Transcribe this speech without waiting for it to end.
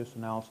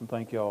And Allison,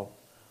 thank y'all.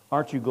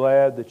 Aren't you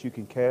glad that you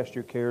can cast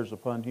your cares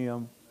upon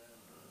Him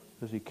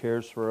as He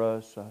cares for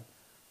us? I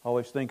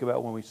always think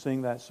about when we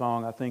sing that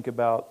song, I think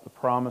about the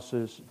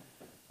promises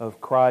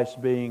of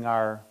Christ being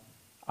our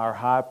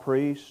high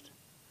priest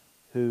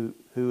who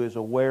is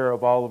aware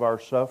of all of our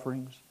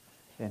sufferings,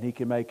 and He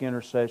can make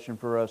intercession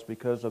for us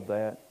because of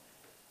that.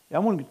 I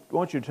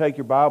want you to take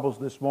your Bibles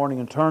this morning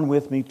and turn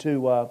with me to,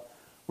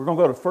 we're going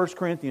to go to 1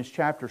 Corinthians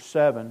chapter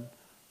 7.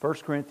 1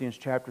 Corinthians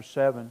chapter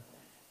 7.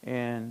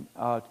 And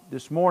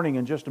this morning,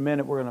 in just a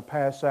minute, we're going to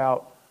pass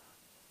out.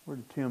 Where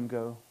did Tim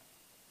go?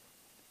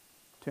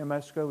 Tim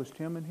Esco, is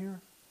Tim in here?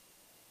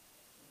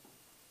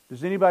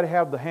 Does anybody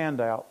have the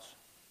handouts?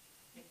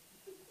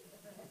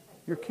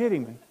 You're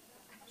kidding me.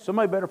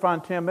 Somebody better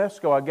find Tim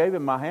Esco. I gave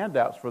him my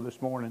handouts for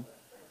this morning.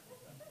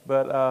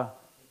 But,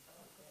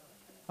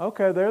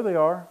 okay, there they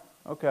are.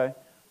 Okay.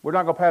 We're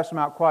not going to pass them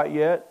out quite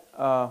yet.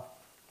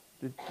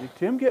 Did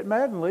Tim get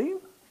mad and leave?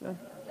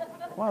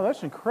 Wow,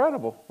 that's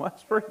incredible.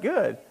 That's pretty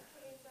good.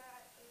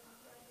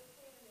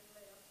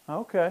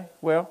 Okay,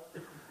 well,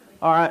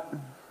 all right.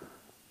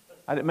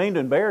 I didn't mean to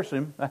embarrass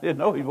him. I didn't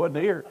know he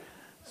wasn't here.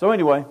 So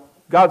anyway,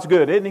 God's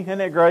good, isn't He? Isn't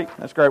that great?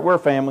 That's great. We're a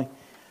family.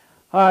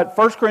 All right,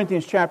 1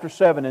 Corinthians chapter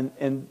 7,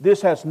 and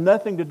this has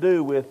nothing to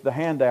do with the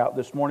handout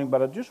this morning,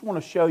 but I just want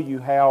to show you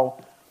how,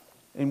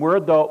 and we're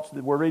adults,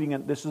 we're reading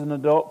it. This is an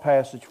adult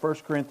passage, 1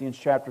 Corinthians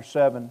chapter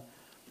 7.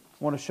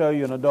 I want to show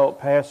you an adult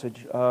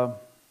passage.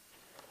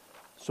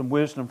 Some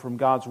wisdom from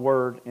God's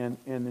Word, and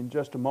in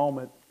just a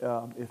moment,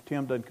 if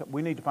Tim doesn't come,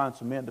 we need to find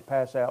some men to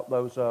pass out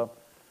those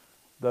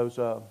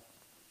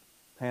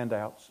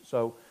handouts.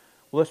 So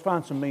let's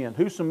find some men.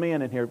 Who's some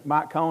men in here?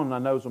 Mike Cohen, I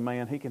know, is a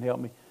man. He can help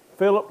me.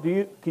 Philip,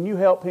 can you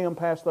help him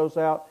pass those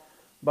out?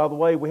 By the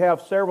way, we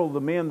have several of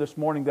the men this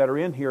morning that are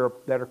in here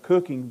that are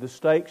cooking the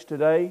steaks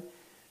today.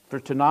 For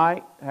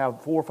tonight, I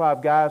have 4 or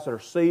 5 guys that are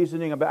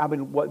seasoning.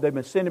 They've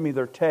been sending me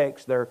their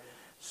texts.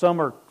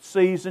 Some are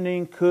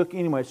seasoning,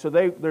 cooking. Anyway, so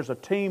there's a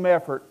team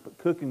effort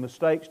cooking the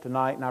steaks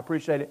tonight, and I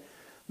appreciate it.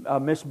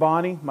 Miss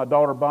Bonnie, my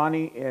daughter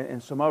Bonnie,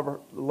 and some other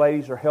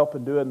ladies are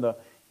helping doing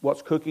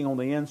what's cooking on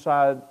the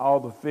inside,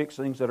 all the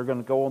fixings that are going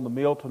to go on the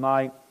meal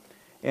tonight.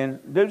 And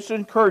they just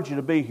encourage you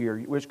to be here.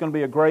 It's going to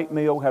be a great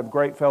meal, have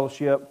great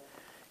fellowship,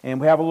 and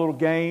we have a little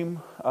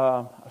game.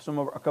 A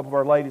couple of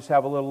our ladies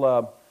have a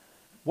little.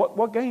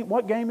 What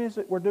game is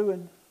it we're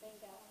doing?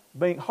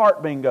 Bingo.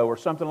 Heart bingo or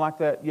something like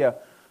that. Yeah.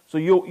 So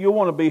you'll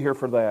want to be here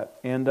for that.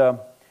 And I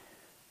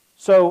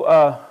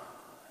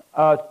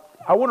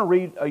want to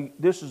read,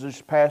 this is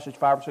a passage,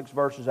 5 or 6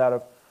 verses out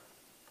of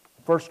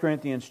 1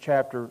 Corinthians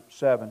chapter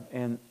 7.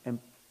 And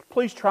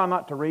please try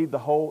not to read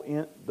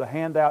the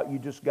handout you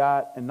just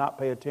got and not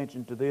pay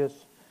attention to this.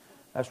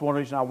 That's one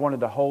reason I wanted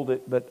to hold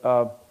it.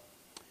 But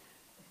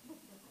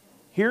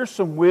here's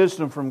some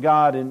wisdom from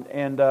God.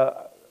 And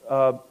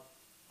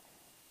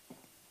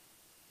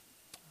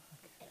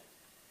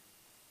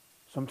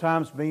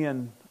sometimes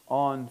being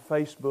on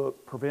Facebook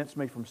prevents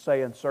me from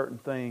saying certain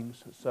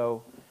things.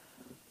 So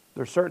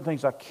there's certain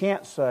things I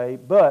can't say,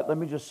 but let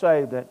me just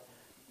say that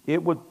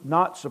it would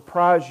not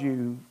surprise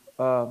you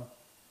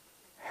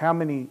how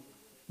many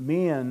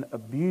men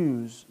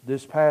abuse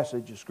this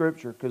passage of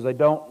Scripture because they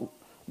don't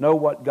know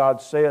what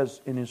God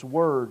says in His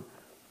Word.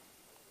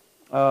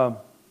 I'm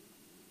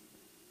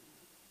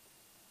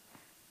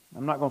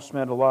not going to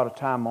spend a lot of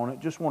time on it.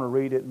 Just want to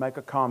read it and make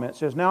a comment. It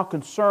says, "Now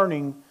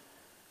concerning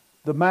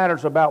the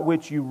matters about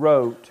which you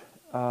wrote,"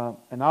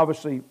 and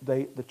obviously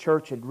the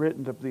church had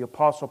written to the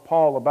Apostle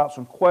Paul about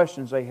some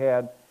questions they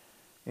had,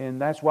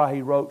 and that's why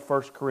he wrote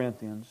 1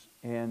 Corinthians.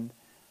 And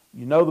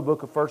you know the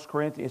book of 1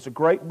 Corinthians. It's a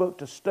great book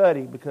to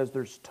study because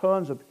there's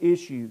tons of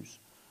issues,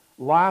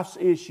 life's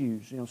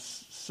issues,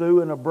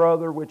 suing a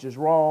brother, which is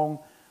wrong,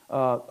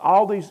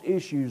 all these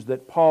issues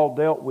that Paul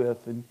dealt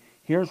with. And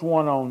here's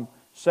one on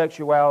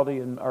sexuality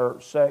or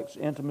sex,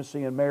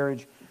 intimacy, and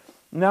marriage.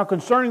 "Now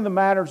concerning the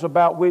matters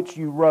about which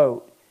you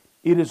wrote,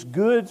 it is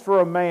good for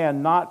a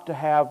man not to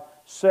have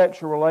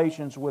sexual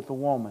relations with a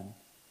woman."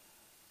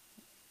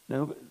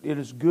 Now, it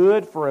is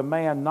good for a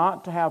man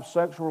not to have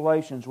sexual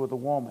relations with a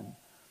woman.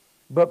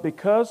 "But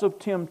because of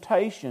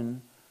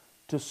temptation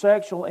to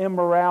sexual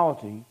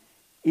immorality,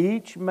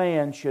 each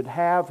man should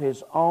have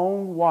his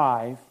own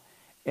wife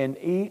and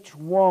each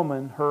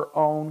woman her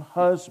own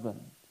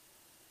husband."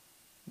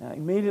 Now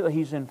immediately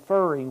he's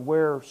inferring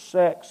where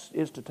sex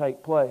is to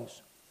take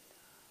place.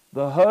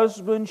 "The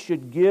husband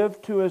should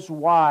give to his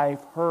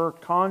wife her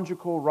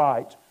conjugal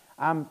rights."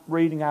 I'm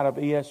reading out of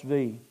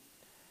ESV.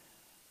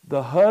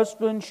 "The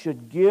husband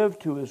should give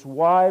to his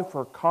wife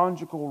her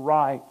conjugal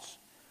rights,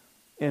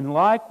 and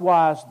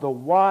likewise the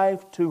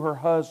wife to her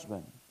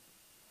husband.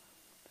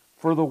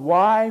 For the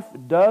wife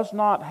does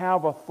not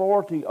have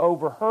authority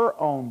over her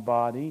own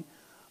body,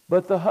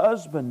 but the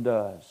husband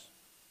does."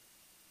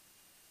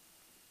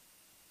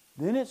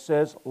 Then it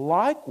says,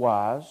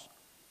 "Likewise,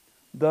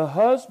 the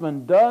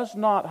husband does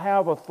not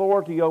have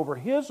authority over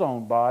his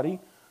own body,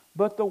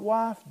 but the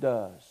wife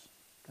does."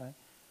 Okay?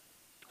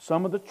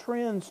 Some of the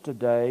trends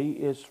today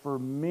is for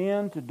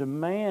men to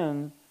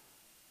demand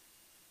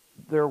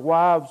their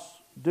wives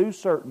do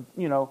certain,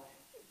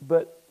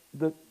 but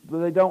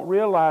they don't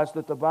realize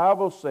that the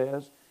Bible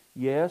says,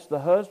 yes, the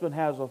husband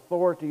has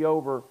authority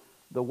over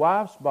the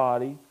wife's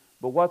body,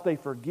 but what they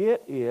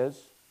forget is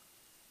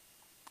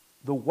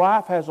the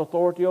wife has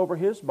authority over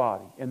his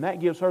body, and that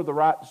gives her the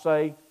right to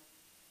say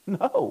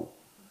no.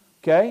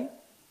 Okay?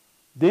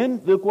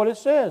 Then look what it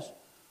says.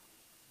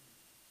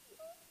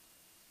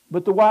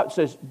 But the wife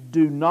says,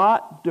 do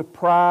not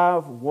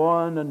deprive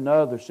one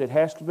another. So it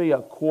has to be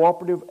a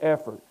cooperative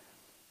effort,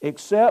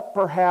 except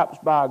perhaps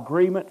by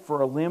agreement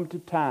for a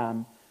limited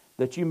time,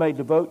 that you may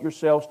devote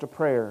yourselves to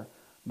prayer.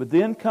 But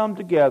then come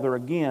together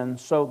again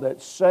so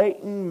that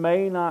Satan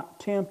may not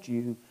tempt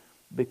you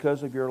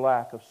because of your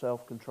lack of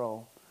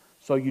self-control.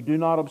 So you do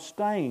not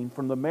abstain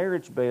from the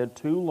marriage bed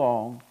too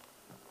long.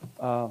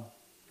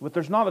 But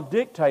there's not a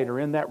dictator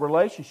in that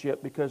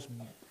relationship, because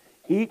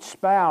each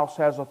spouse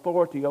has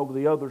authority over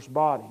the other's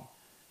body.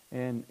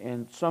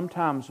 And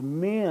sometimes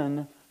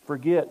men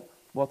forget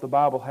what the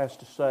Bible has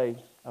to say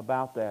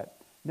about that.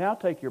 Now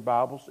take your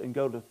Bibles and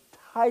go to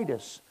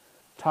Titus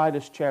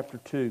chapter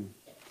 2.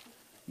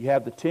 You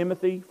have the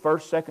Timothy,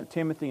 1st, 2nd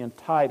Timothy, and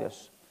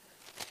Titus.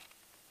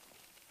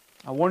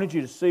 I wanted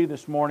you to see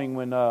this morning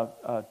when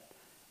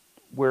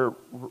where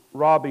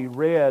Robbie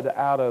read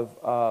out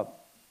of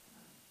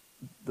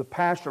the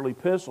pastoral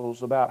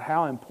epistles about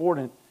how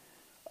important,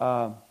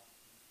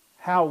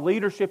 how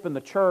leadership in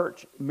the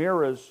church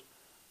mirrors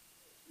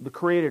the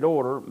created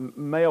order,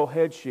 male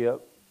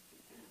headship,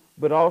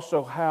 but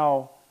also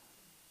how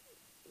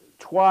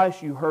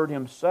twice you heard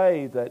him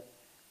say that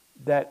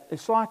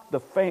it's like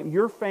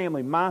your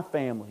family, my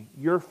family,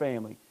 your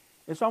family.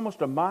 It's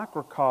almost a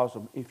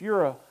microcosm. If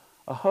you're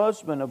a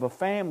husband of a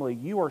family,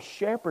 you are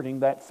shepherding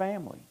that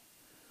family.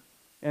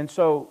 And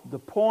so the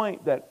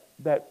point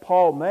that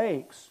Paul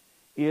makes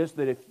is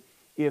that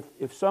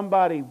if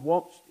somebody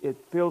it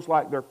feels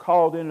like they're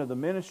called into the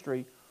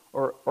ministry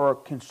or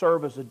can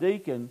serve as a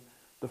deacon,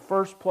 the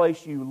first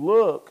place you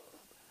look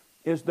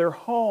is their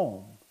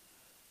home.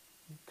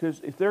 Because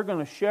if they're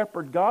going to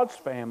shepherd God's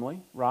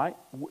family, right?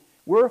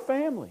 We're a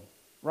family,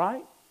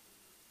 right?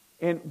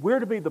 And we're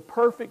to be the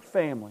perfect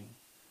family.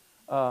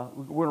 We're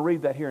going to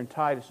read that here in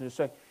Titus and just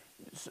say,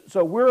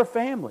 so we're a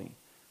family.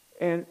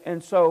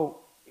 And so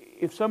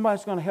if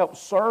somebody's going to help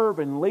serve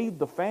and lead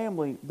the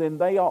family, then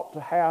they ought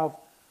to have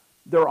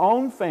their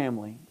own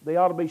family. They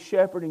ought to be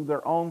shepherding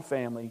their own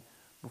family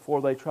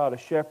before they try to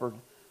shepherd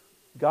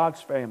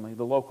God's family,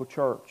 the local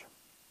church.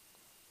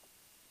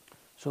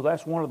 So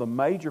that's one of the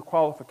major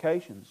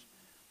qualifications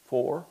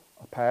for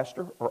a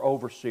pastor or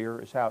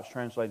overseer, is how it's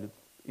translated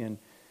in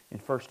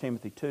 1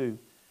 Timothy 2.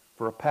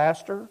 For a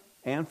pastor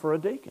and for a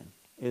deacon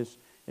is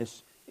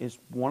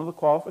one of the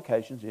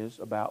qualifications is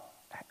about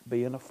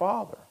being a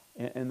father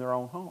in their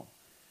own home.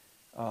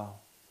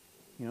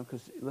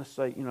 Because let's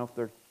say, if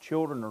their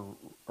children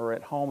are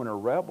at home and are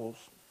rebels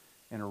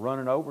and are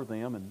running over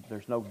them, and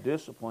there's no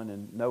discipline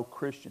and no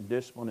Christian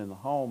discipline in the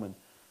home and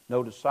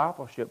no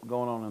discipleship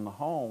going on in the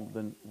home,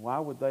 then why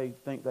would they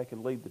think they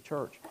can lead the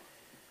church?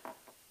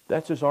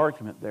 That's his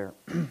argument there.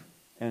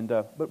 And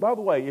but by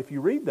the way, if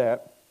you read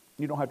that,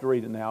 you don't have to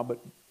read it now, but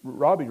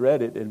Robbie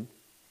read it, and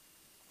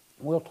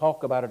we'll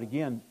talk about it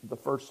again the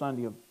first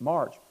Sunday of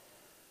March.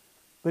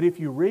 But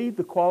if you read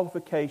the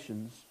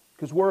qualifications,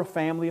 because we're a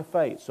family of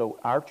faith, so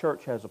our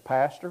church has a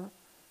pastor,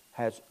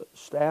 has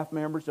staff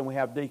members, and we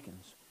have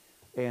deacons.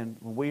 And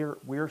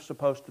we're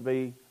supposed to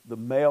be the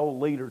male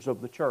leaders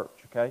of the church,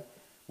 okay?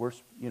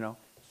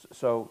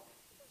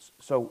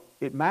 So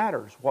it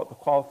matters what the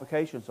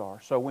qualifications are.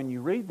 So when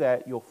you read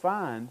that, you'll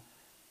find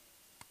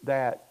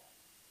that,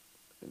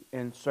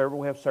 and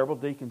we have several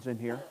deacons in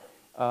here.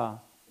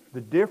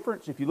 The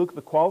difference, if you look at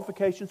the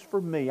qualifications for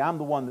me, I'm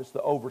the one that's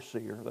the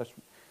overseer. That's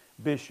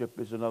bishop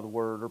is another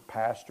word, or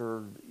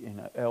pastor,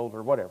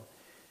 elder, whatever.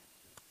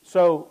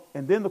 So,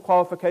 and then the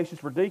qualifications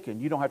for deacon,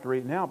 you don't have to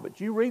read it now,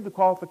 but you read the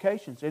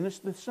qualifications, and it's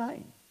the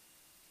same.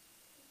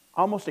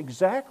 Almost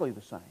exactly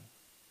the same.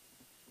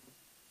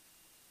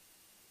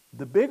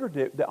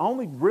 The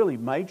only really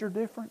major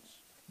difference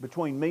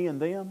between me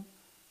and them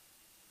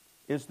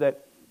is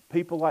that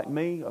people like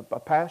me, a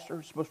pastor,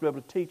 is supposed to be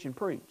able to teach and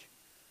preach.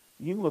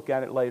 You can look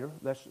at it later.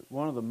 That's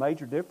one of the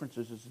major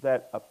differences, is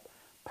that a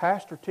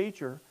pastor,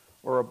 teacher,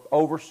 or an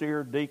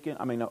overseer, deacon,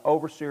 an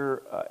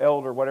overseer,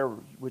 elder, whatever,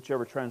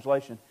 whichever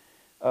translation,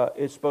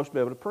 is supposed to be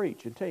able to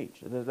preach and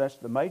teach. That's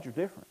the major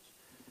difference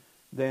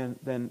than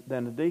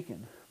a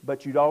deacon.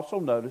 But you'd also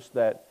notice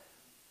that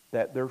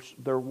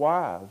their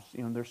wives,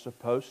 they're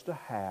supposed to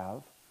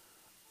have,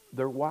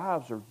 their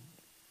wives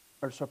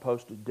are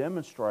supposed to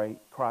demonstrate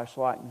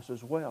Christ-likeness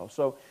as well.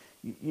 So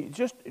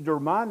just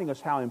reminding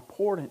us how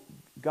important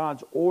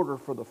God's order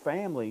for the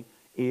family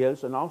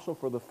is, and also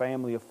for the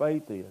family of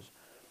faith is.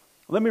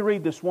 Let me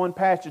read this one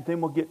passage,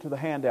 then we'll get to the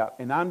handout.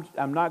 And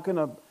I'm not going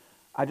to,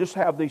 I just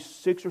have these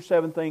 6 or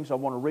 7 things I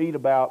want to read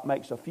about,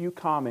 makes a few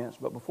comments.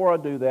 But before I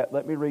do that,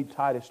 let me read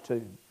Titus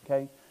 2,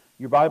 okay?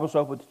 Your Bible's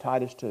open to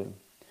Titus 2.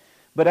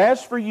 But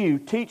as for you,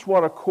 teach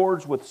what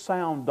accords with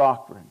sound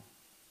doctrine.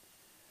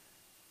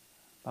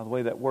 By the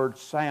way, that word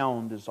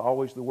sound is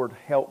always the word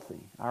healthy.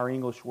 Our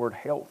English word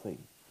healthy.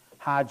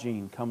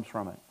 Hygiene comes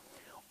from it.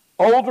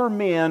 Older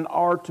men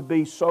are to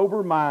be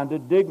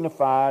sober-minded,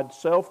 dignified,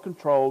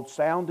 self-controlled,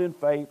 sound in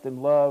faith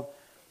and love,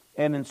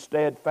 and in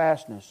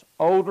steadfastness.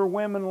 Older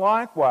women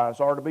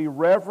likewise are to be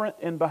reverent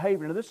in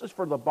behavior. Now, this is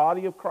for the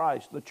body of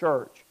Christ, the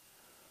church.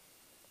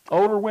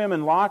 Older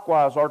women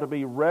likewise are to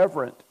be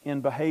reverent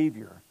in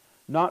behavior,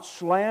 not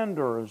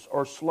slanderers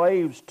or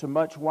slaves to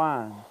much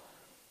wine.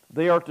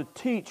 They are to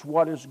teach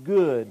what is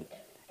good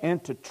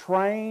and to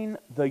train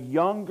the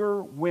young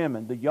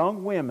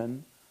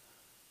women,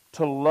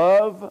 to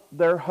love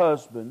their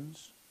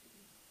husbands,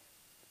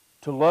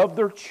 to love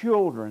their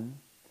children,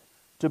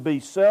 to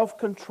be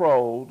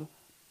self-controlled,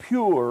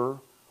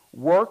 pure,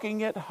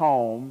 working at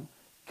home,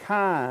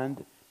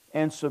 kind,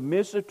 and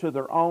submissive to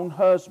their own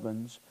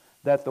husbands,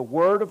 that the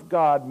word of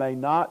God may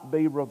not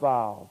be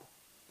reviled.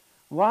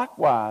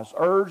 Likewise,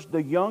 urge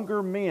the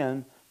younger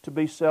men to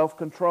be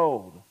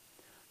self-controlled.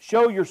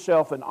 Show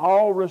yourself in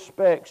all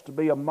respects to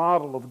be a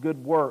model of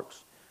good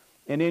works,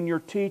 and in your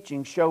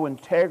teaching show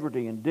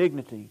integrity and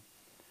dignity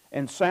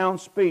and sound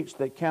speech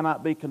that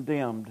cannot be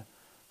condemned,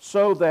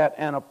 so that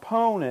an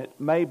opponent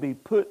may be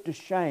put to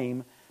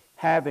shame,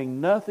 having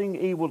nothing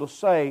evil to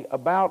say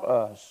about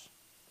us.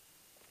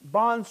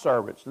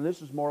 Bondservants, and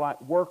this is more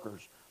like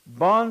workers,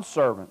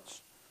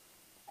 bondservants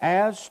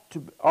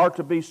are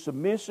to be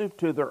submissive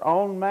to their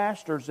own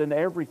masters in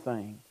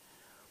everything.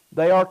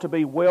 They are to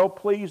be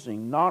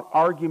well-pleasing, not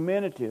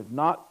argumentative,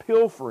 not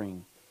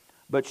pilfering,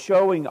 but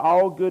showing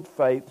all good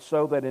faith,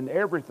 so that in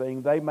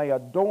everything they may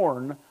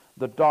adorn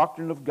the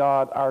doctrine of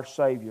God our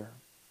Savior.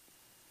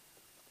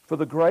 For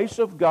the grace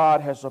of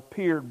God has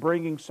appeared,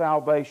 bringing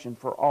salvation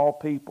for all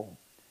people,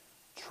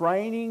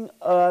 training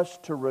us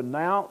to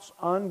renounce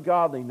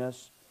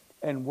ungodliness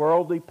and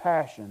worldly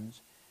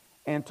passions,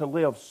 and to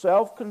live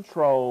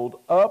self-controlled,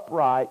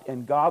 upright,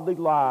 and godly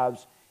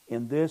lives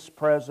in this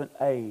present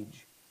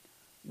age,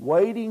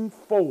 waiting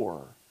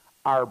for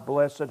our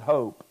blessed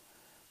hope,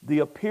 the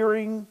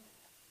appearing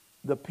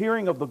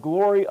of the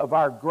glory of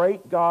our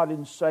great God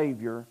and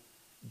Savior,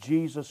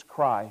 Jesus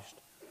Christ,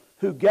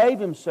 who gave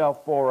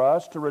Himself for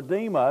us to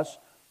redeem us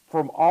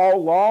from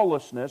all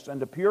lawlessness and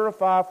to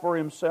purify for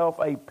Himself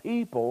a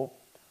people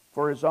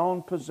for His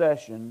own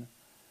possession,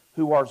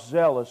 who are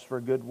zealous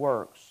for good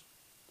works.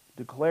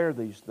 Declare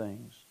these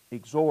things,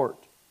 exhort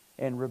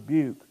and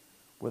rebuke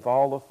with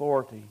all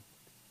authority,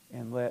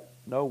 and let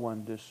no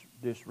one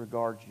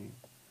disregard you.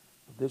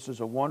 This is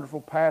a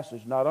wonderful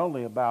passage, not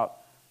only about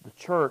the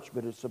church,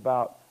 but it's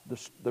about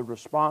the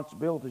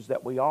responsibilities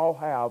that we all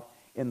have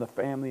in the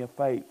family of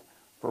faith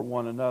for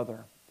one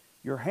another.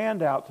 Your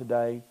handout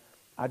today,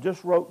 I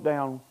just wrote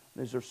down,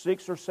 these are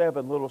 6 or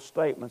 7 little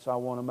statements I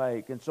want to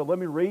make. And so let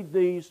me read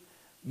these.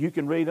 You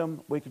can read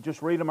them. We could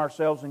just read them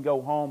ourselves and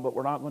go home, but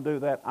we're not going to do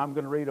that. I'm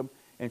going to read them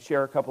and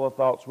share a couple of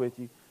thoughts with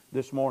you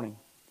this morning.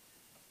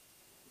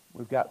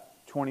 We've got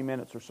 20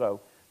 minutes or so.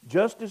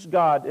 Just as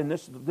God, and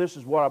this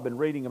is what I've been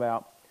reading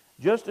about,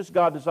 just as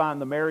God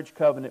designed the marriage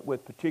covenant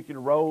with particular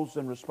roles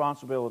and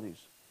responsibilities,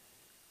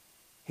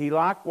 He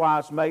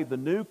likewise made the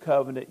new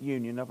covenant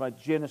union.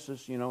 About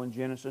Genesis, in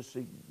Genesis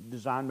He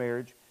designed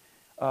marriage.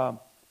 The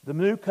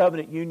new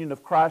covenant union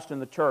of Christ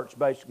and the church,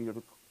 basically,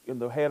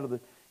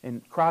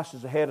 and Christ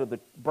is the head of the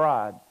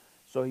bride.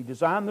 So He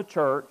designed the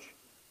church,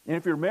 and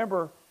if you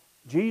remember,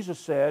 Jesus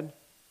said,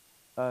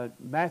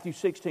 Matthew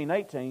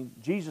 16:18,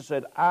 Jesus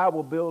said, "I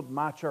will build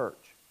my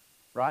church."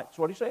 Right? That's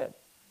what He said.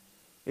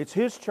 It's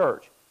His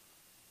church.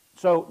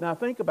 So now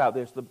think about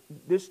this.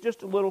 This is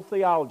just a little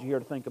theology here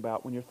to think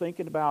about when you're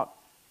thinking about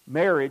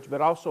marriage,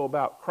 but also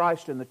about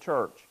Christ in the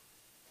church.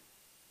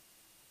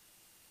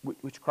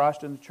 Which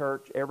Christ in the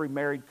church, every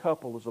married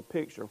couple is a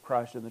picture of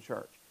Christ in the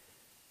church.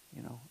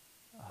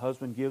 A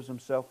husband gives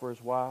himself for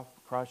his wife.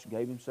 Christ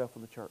gave Himself for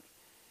the church.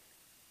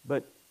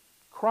 But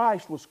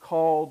Christ was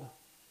called,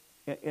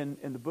 in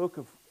the book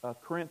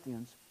of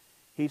Corinthians,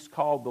 He's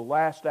called the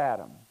last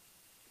Adam.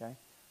 Okay?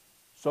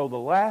 So the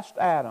last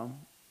Adam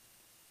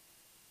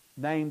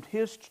named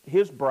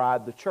his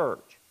bride the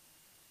church.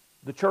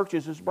 The church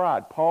is His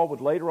bride. Paul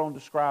would later on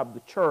describe the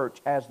church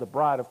as the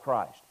bride of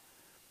Christ.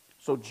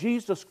 So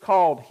Jesus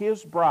called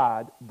His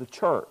bride the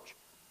church.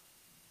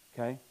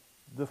 Okay?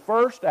 The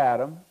first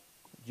Adam,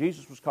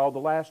 Jesus was called the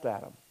last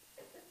Adam.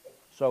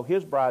 So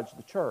His bride's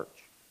the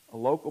church, a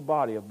local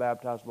body of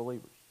baptized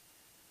believers.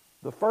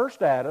 The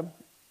first Adam,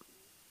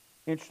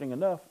 interesting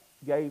enough,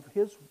 gave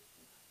his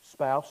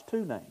spouse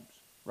 2 names,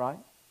 right?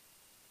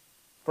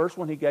 First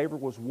one he gave her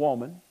was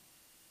woman,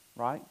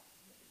 right?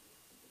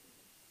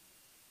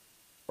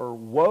 Or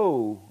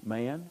woe,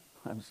 man.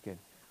 I'm just kidding.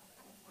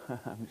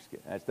 I'm just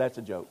kidding. That's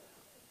a joke.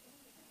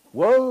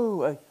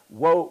 Woe,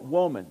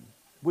 woman,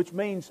 which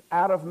means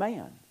out of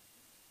man.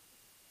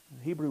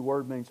 The Hebrew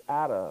word means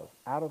out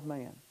of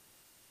man.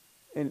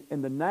 And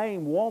the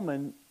name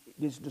woman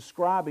is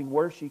describing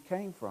where she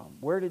came from.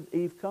 Where did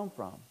Eve come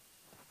from?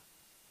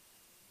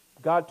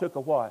 God took a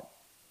what?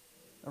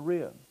 A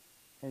rib.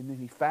 And then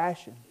He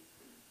fashioned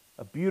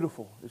a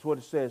beautiful is what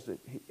it says, that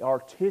he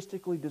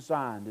artistically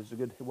designed is a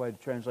good way to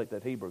translate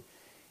that Hebrew.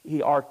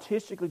 He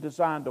artistically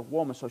designed a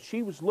woman. So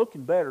she was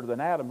looking better than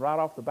Adam right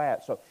off the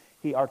bat. So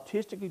he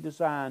artistically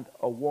designed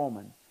a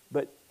woman.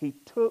 But he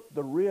took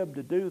the rib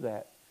to do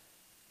that.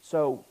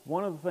 So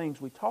one of the things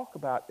we talk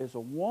about is a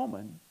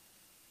woman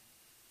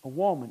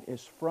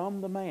is from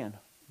the man.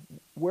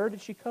 Where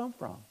did she come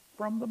from?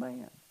 From the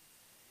man.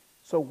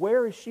 So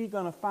where is she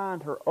going to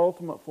find her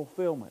ultimate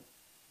fulfillment?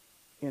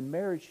 In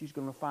marriage, she's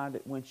going to find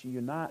it when she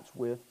unites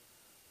with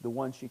the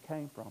one she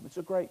came from. It's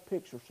a great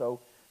picture.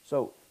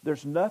 So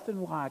there's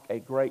nothing like a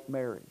great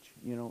marriage,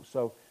 you know.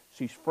 So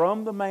she's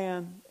from the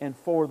man and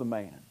for the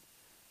man.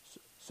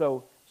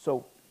 So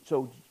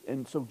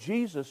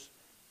Jesus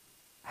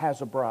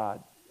has a bride,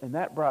 and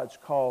that bride's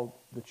called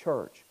the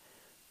church.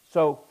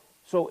 So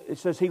it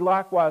says he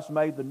likewise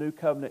made the new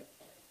covenant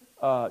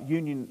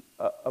union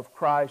of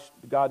Christ.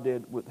 God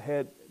did with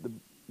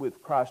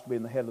Christ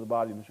being the head of the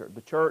body in the church.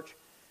 The church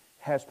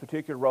has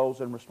particular roles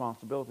and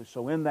responsibilities.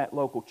 So in that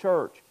local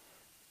church,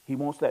 he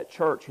wants that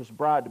church, his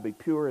bride, to be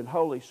pure and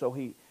holy. So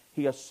he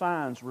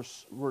assigns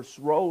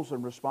roles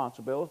and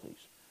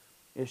responsibilities.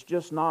 It's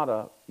just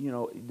not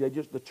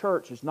the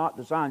church is not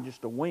designed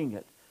just to wing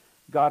it.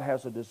 God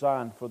has a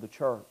design for the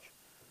church.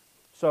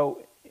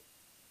 So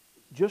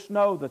just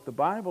know that the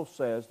Bible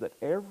says that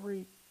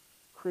every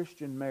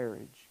Christian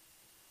marriage,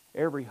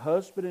 every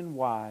husband and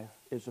wife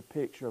is a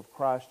picture of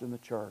Christ in the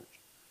church.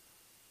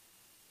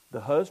 The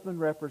husband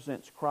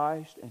represents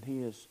Christ, and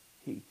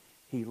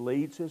he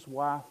leads his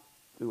wife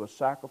through a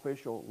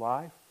sacrificial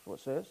life. That's what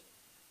it says.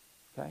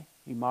 Okay?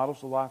 He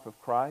models the life of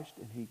Christ,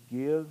 and he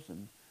gives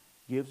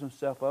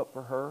himself up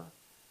for her.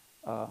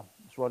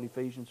 That's what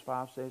Ephesians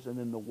 5 says. And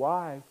then the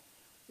wife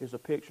is a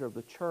picture of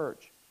the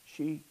church.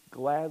 She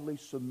gladly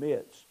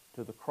submits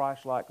to the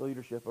Christ-like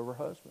leadership of her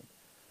husband.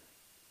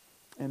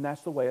 And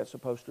that's the way it's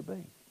supposed to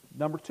be.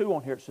 Number 2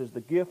 on here, it says the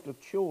gift of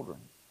children.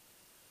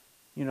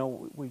 You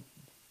know,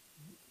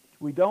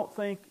 we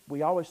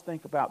always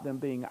think about them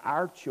being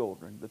our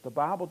children, but the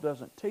Bible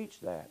doesn't teach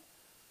that.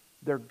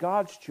 They're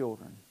God's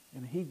children,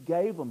 and he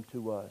gave them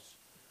to us.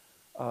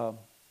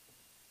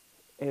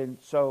 And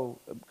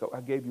so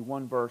I gave you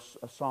one verse,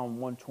 Psalm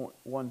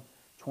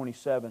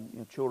 127, you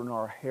know, children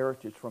are a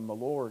heritage from the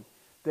Lord.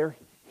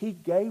 He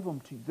gave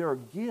them to you. They're a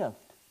gift.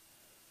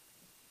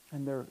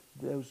 And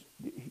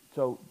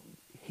so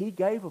he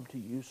gave them to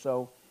you,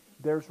 so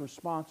there's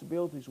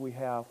responsibilities we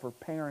have for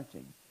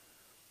parenting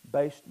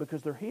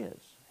because they're his.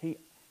 He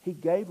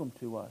gave them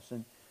to us.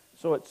 And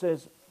so it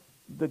says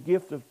the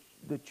gift of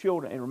the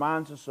children. It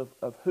reminds us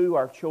of who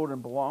our children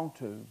belong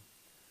to,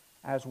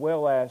 as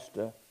well as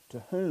to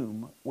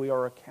whom we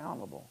are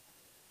accountable.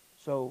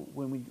 So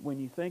when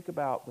you think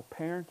about the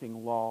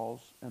parenting laws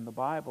and the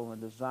Bible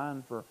and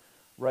design for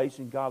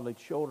raising godly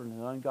children in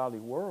an ungodly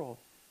world,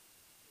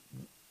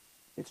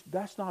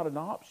 that's not an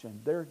option.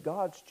 They're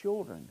God's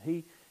children.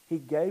 He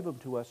gave them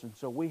to us, and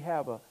so we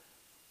have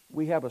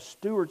a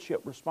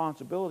stewardship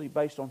responsibility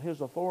based on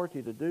his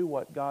authority to do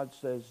what God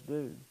says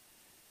do.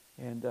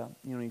 And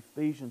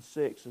Ephesians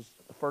 6 is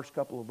the first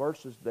couple of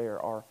verses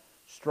there are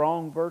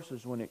strong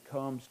verses when it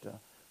comes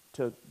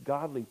to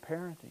godly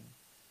parenting.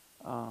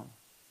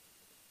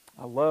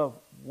 I love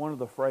one of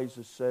the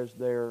phrases says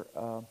there.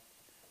 Tell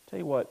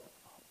you what,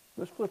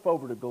 let's flip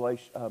over to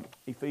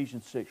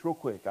Ephesians 6 real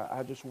quick.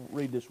 I just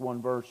read this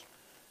one verse.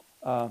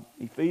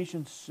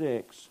 Ephesians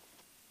 6.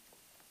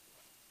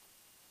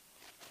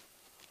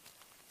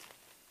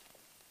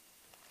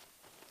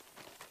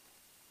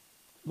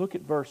 Look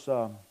at verse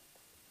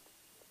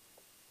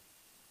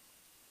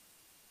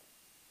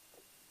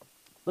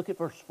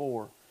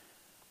 4.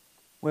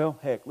 Well,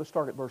 heck, let's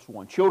start at verse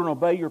 1. Children,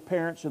 obey your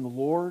parents in the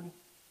Lord,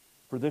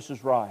 for this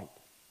is right.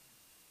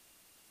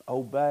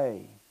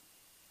 Obey.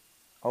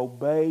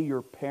 Obey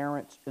your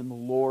parents in the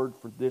Lord,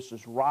 for this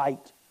is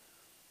right.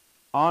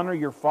 Honor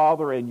your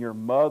father and your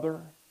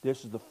mother.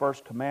 This is the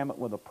first commandment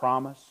with a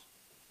promise,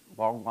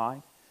 long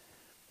life.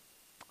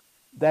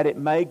 That it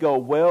may go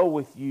well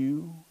with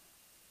you,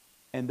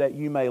 and that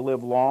you may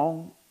live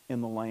long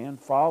in the land.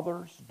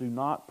 Fathers, do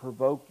not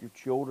provoke your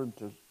children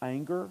to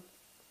anger.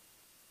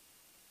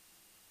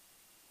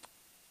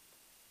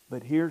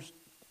 But here's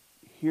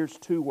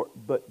 2 words.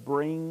 But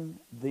bring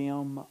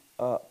them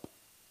up.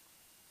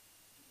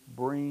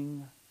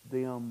 Bring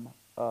them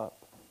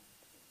up.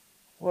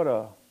 What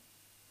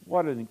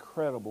an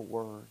incredible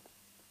word.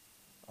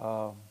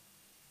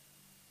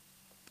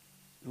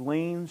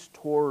 Leans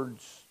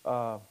towards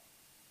a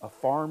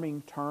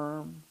farming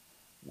term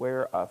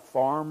where a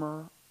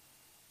farmer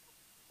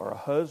or a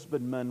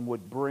husbandman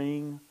would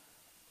bring,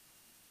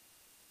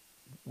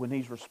 when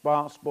he's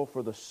responsible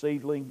for the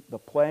seedling, the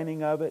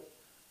planting of it,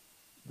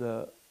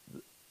 the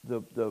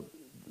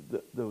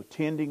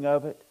tending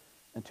of it,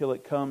 until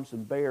it comes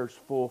and bears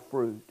full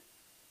fruit.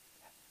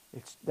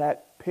 It's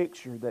that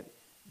picture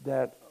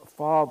that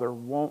Father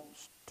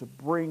wants to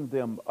bring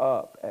them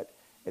up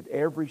at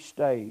every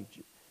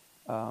stage.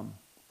 When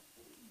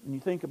you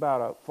think about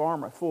a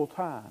farmer full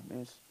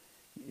time,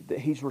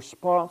 he's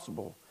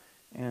responsible.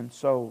 And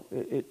so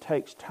it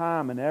takes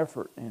time and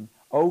effort and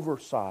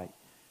oversight.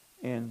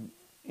 And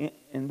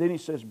then he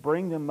says,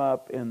 bring them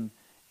up in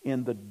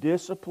the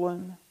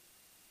discipline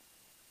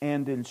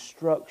and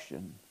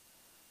instruction.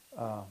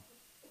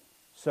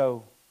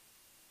 So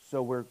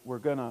we're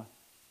gonna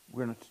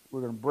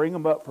bring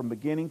them up from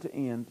beginning to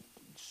end,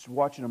 just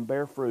watching them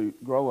bear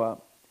fruit, grow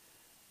up.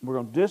 We're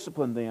going to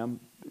discipline them.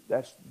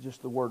 That's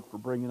just the word for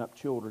bringing up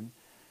children.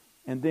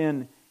 And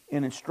then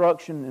in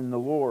instruction in the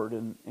Lord,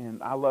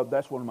 and I love,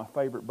 that's one of my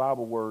favorite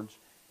Bible words.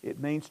 It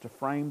means to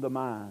frame the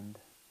mind.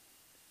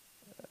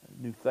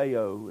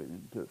 Nutheo,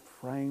 and to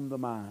frame the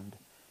mind.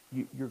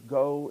 Your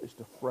goal is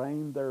to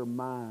frame their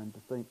mind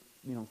to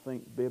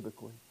think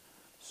biblically.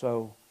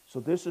 So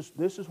this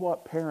is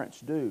what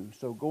parents do.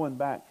 So going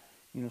back,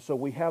 so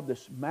we have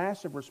this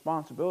massive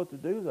responsibility to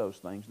do those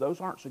things. Those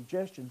aren't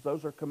suggestions,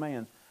 those are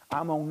commands.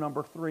 I'm on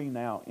number 3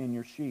 now in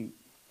your sheet.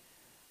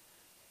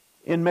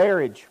 In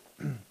marriage,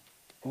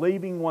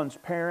 leaving one's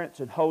parents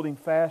and holding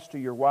fast to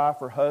your wife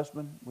or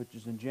husband, which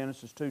is in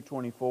Genesis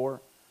 2:24.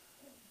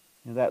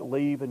 That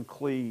leave and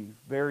cleave,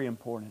 very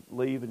important.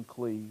 Leave and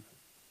cleave.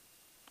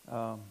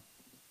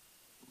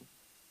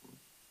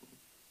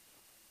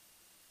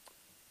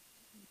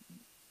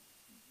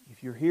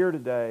 If you're here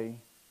today,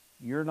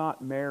 you're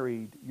not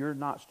married, you're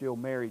not still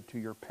married to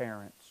your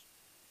parents.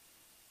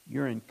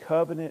 You're in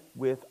covenant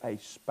with a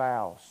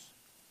spouse.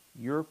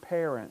 Your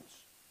parents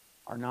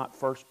are not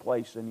first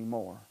place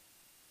anymore.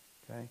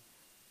 Okay?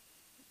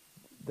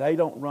 They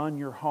don't run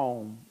your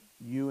home.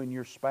 You and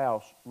your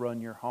spouse run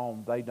your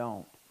home. They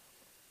don't.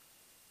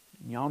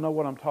 Y'all know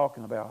what I'm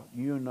talking about.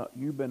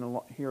 You've been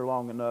here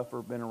long enough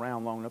or been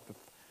around long enough to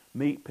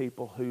meet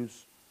people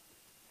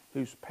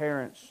whose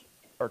parents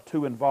are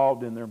too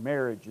involved in their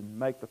marriage and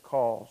make the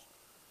calls.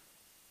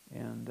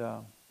 And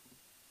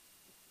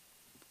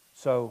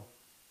so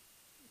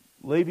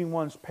leaving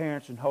one's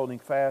parents and holding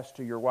fast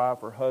to your wife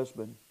or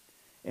husband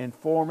and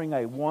forming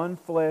a one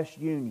flesh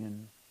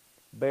union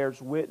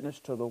bears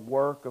witness to the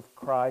work of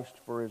Christ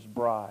for His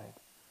bride.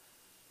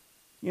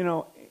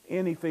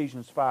 In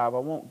Ephesians 5, I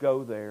won't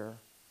go there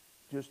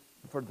just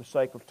for the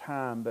sake of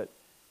time, but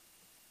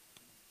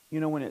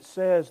when it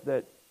says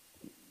that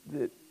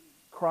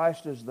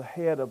Christ is the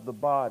head of the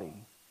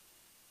body,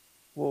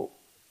 well,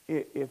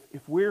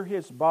 if we're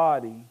His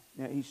body,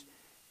 now he's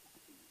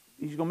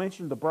going to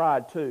mention the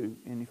bride too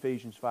in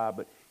Ephesians 5,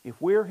 but if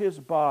we're His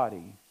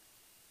body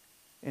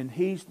and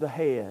He's the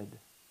head,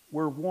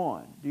 we're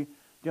one. Do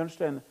you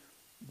understand?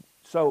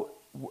 So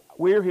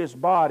we're His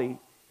body,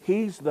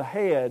 He's the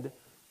head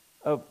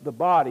of the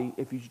body,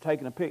 if you're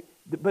taking a pic,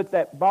 but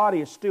that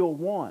body is still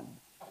one.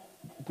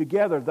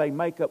 Together they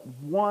make up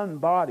one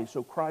body,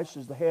 so Christ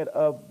is the head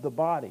of the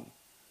body.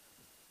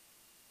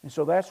 And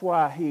so that's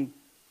why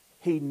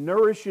He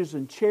nourishes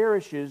and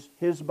cherishes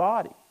His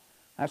body.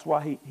 That's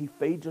why He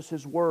feeds us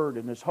His Word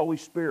and His Holy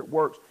Spirit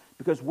works,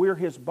 because we're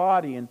His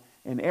body, and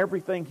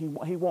everything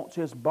He wants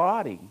His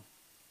body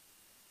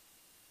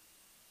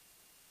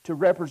to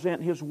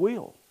represent His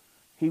will.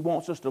 He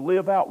wants us to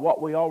live out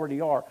what we already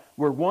are.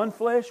 We're one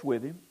flesh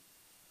with Him.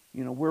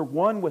 We're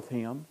one with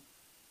Him.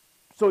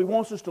 So He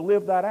wants us to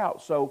live that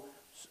out. So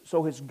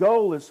His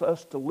goal is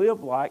us to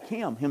live like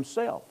Him,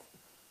 Himself.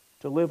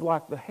 To live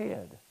like the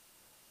head.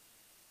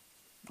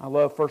 I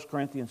love 1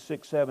 Corinthians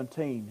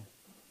 6:17.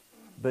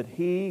 But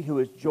he who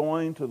is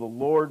joined to the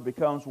Lord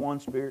becomes one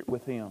spirit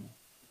with Him.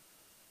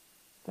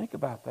 Think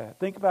about that.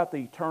 Think about the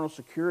eternal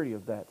security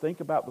of that. Think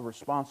about the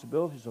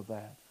responsibilities of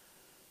that.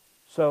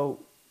 So,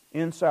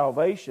 in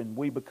salvation,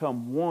 we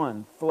become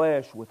one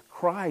flesh with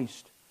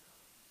Christ.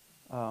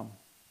 Of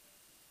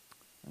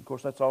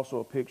course, that's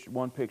also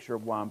one picture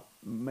of why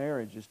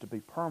marriage is to be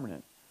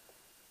permanent,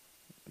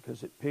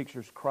 because it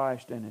pictures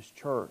Christ and His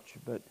church.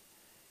 But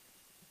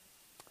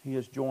He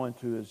is joined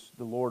to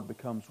the Lord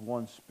becomes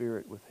one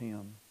spirit with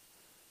Him.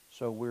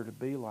 So we're to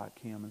be like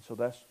Him. And so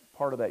that's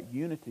part of that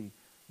unity.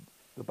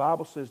 The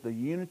Bible says the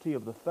unity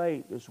of the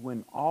faith is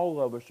when all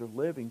of us are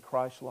living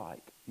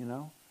Christ-like,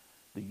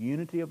 the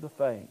unity of the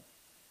faith.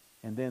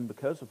 And then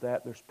because of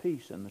that, there's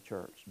peace in the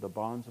church, the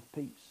bonds of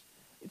peace.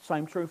 It's the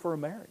same true for a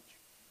marriage.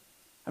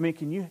 I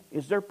mean,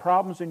 is there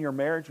problems in your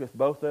marriage if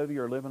both of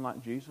you are living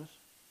like Jesus?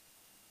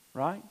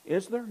 Right?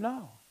 Is there?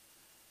 No.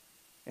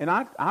 And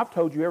I've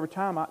told you every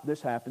time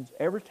this happens,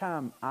 every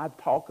time I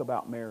talk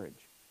about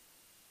marriage,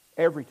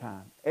 every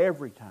time,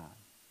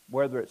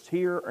 whether it's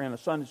here or in a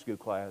Sunday school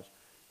class,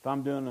 if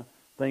I'm doing a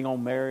thing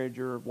on marriage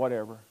or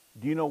whatever,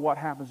 do you know what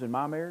happens in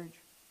my marriage?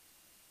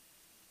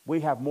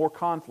 We have more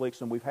conflicts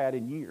than we've had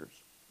in years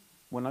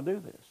when I do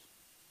this.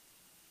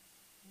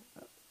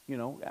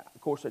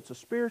 Of course, it's a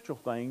spiritual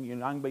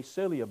thing. I can be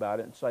silly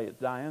about it and say it's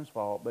Diane's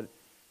fault, but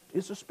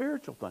it's a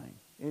spiritual thing.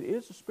 It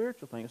is a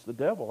spiritual thing. It's the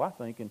devil, I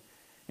think.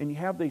 And you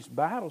have these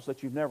battles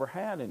that you've never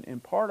had,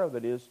 and part of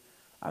it is,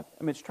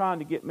 it's trying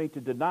to get me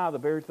to deny the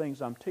very things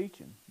I'm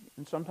teaching.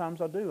 And sometimes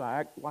I do.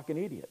 I act like an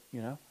idiot,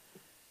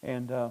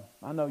 And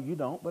I know you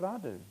don't, but I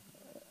do.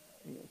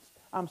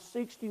 I'm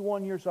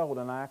 61 years old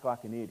and I act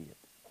like an idiot.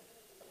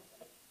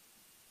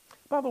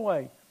 By the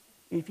way,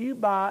 If you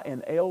buy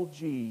an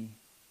LG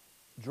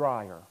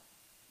dryer,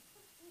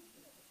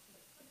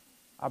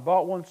 I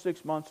bought one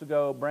 6 months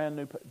ago, brand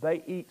new.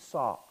 They eat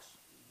socks.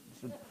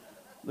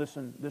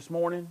 Listen, this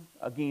morning,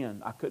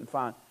 again, I couldn't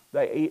find,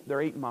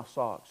 they're eating my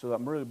socks, so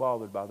I'm really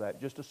bothered by that.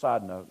 Just a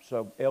side note.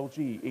 So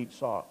LG eats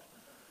socks.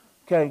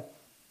 Okay,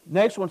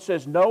 next one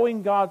says,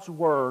 knowing God's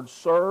Word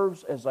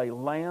serves as a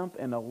lamp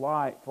and a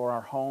light for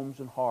our homes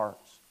and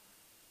hearts.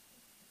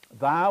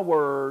 Thy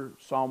Word,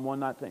 Psalm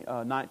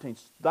 119,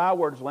 Thy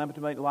Word is a lamp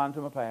unto me, a light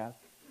unto my path.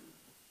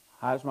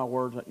 Hides my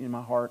words in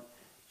my heart.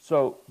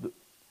 So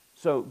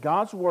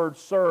God's Word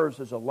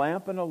serves as a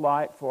lamp and a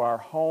light for our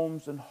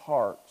homes and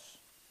hearts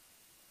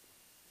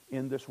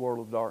in this world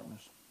of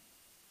darkness.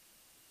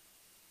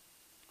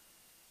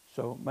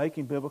 So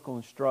making biblical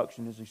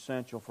instruction is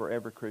essential for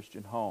every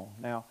Christian home.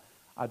 Now,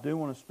 I do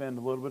want to spend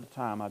a little bit of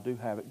time. I do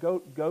have it. Go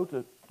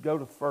to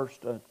 1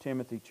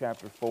 Timothy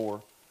chapter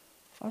 4.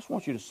 I just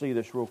want you to see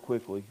this real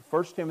quickly.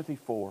 1 Timothy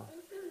 4.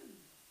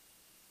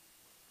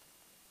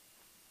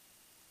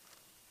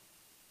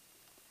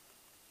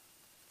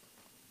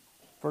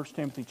 First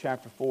Timothy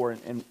chapter 4,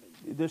 and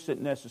this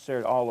isn't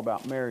necessarily all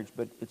about marriage,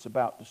 but it's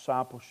about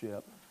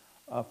discipleship.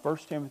 1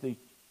 Timothy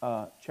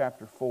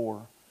chapter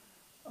 4.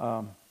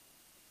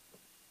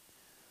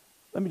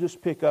 Let me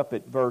just pick up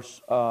at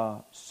verse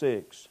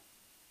 6.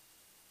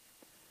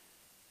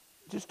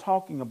 Just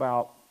talking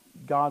about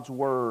God's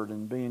Word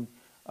and being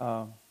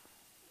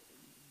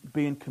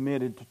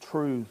committed to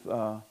truth.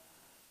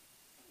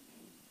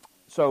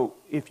 So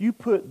if you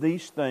put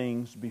these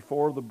things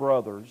before the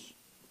brothers,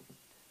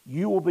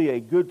 you will be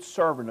a good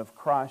servant of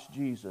Christ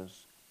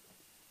Jesus,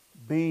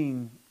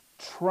 being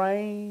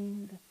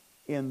trained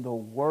in the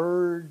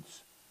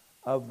words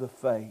of the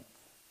faith.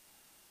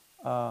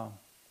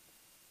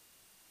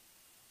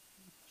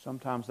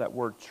 Sometimes that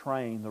word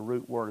train, the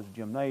root word is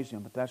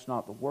gymnasium, but that's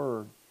not the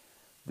word.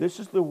 This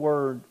is the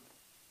word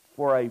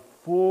for a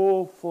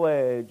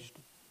full-fledged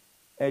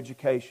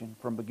education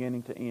from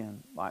beginning to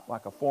end,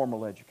 like a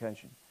formal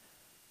education.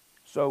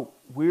 So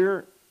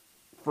we're,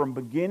 from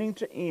beginning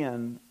to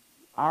end,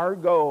 our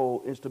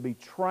goal is to be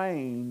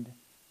trained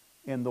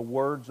in the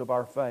words of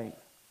our faith.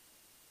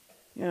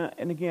 Yeah,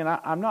 and again,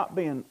 I'm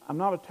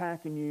not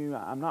attacking you.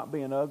 I'm not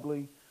being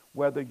ugly.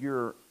 Whether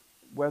you're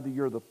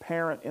the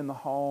parent in the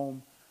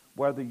home,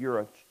 whether you're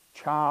a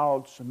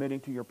child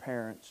submitting to your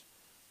parents,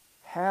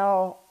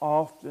 how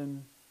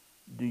often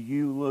do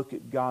you look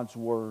at God's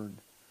Word?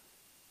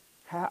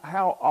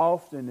 How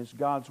often is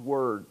God's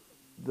Word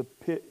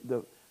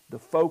the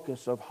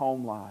focus of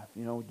home life?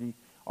 You know,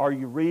 are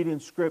you reading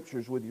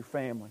Scriptures with your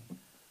family?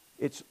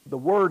 The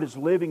Word is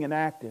living and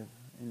active,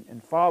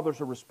 and fathers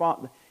are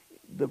responsible.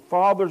 The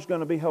father's going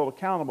to be held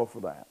accountable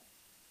for that.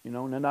 You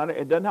know, and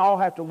it doesn't all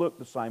have to look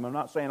the same. I'm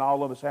not saying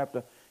all of us have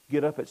to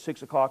get up at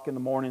 6 o'clock in the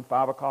morning,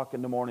 5 o'clock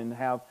in the morning, and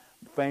have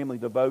family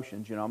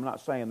devotions. You know, I'm not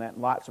saying that,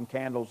 and light some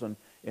candles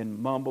and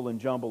mumble and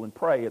jumble and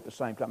pray at the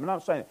same time. I'm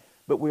not saying it.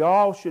 But we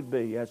all should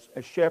be, as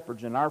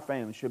shepherds in our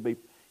family, should be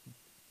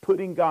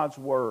putting God's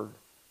Word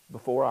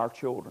before our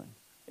children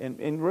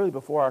and really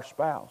before our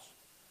spouse.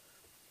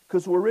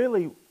 Because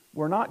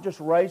we're not just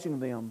raising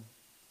them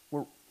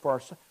we're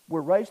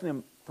raising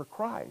them for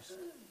Christ.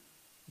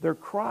 They're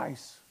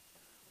Christ.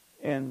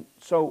 And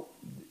so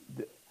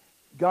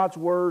God's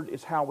Word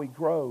is how we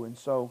grow. And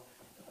so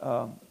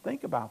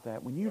think about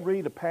that. When you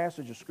read a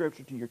passage of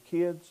Scripture to your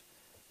kids,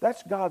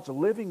 that's God's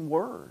living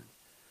Word.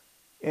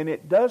 And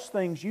it does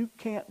things you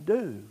can't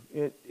do.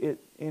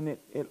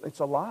 It's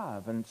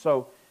alive. And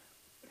so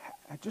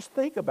just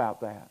think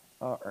about that.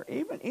 Or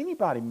even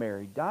anybody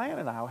married, Diane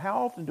and I,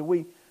 how often do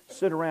we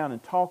sit around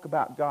and talk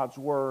about God's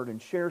Word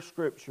and share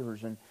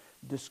Scriptures and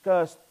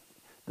discuss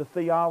the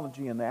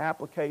theology and the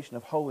application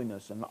of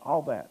holiness and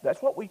all that?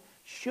 That's what we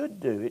should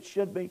do. It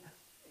should be,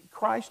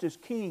 Christ is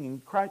King,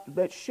 and Christ,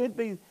 that should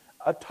be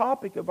a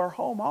topic of our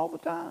home all the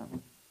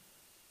time.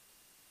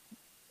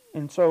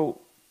 And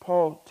so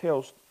Paul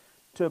tells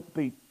to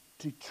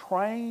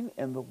train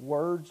in the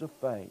words of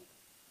faith.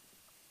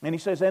 And he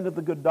says, and of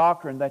the good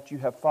doctrine that you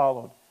have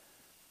followed.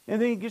 And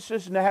then he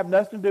says, to have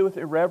nothing to do with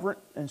irreverent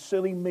and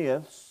silly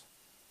myths.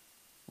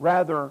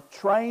 Rather,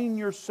 train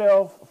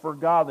yourself for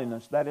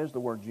godliness. That is the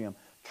word, Jim.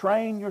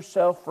 Train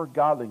yourself for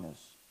godliness.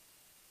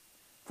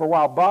 For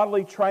while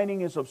bodily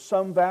training is of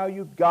some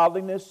value,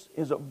 godliness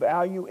is of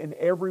value in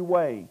every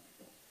way,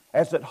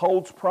 as it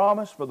holds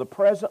promise for the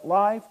present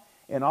life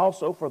and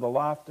also for the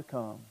life to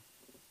come.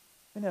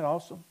 Isn't that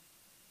awesome?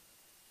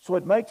 So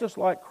it makes us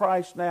like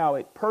Christ now.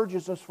 It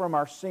purges us from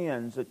our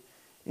sins.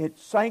 It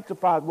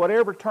sanctifies,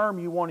 whatever term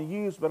you want to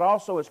use, but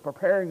also it's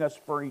preparing us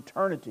for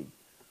eternity,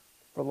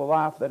 for the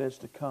life that is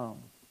to come.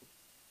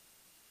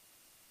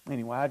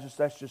 Anyway,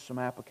 that's just some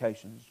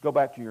applications. Go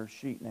back to your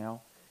sheet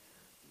now.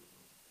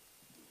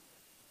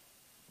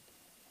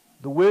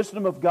 The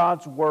wisdom of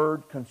God's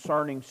Word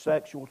concerning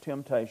sexual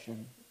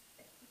temptation.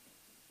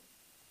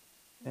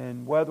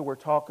 And whether we're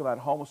talking about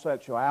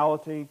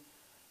homosexuality,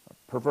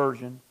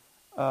 perversion,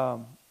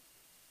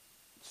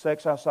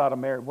 sex outside of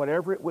marriage,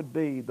 whatever it would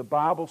be, the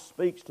Bible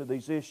speaks to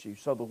these issues.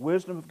 So the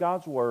wisdom of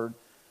God's Word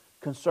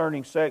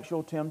concerning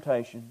sexual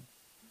temptation,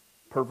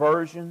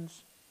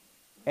 perversions,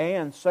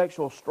 and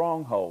sexual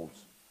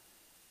strongholds.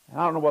 And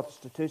I don't know what the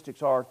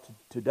statistics are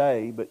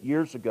today, but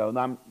years ago, and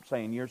I'm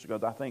saying years ago,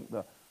 I think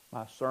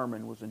my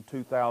sermon was in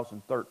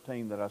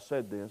 2013 that I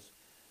said this.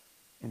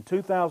 In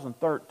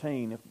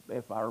 2013,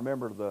 if I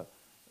remember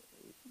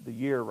the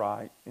year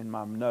right in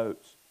my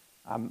notes,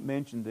 I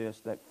mentioned this,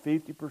 that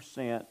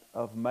 50%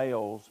 of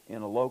males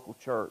in a local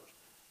church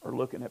are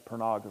looking at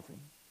pornography.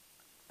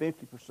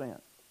 50%.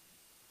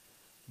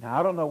 Now,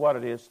 I don't know what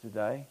it is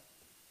today,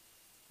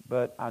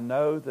 but I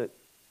know that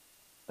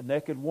a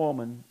naked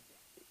woman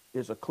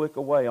is a click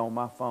away on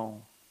my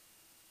phone.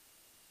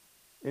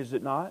 Is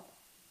it not?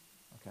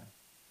 Okay.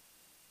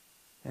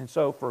 And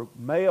so for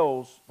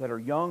males that are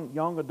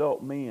young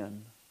adult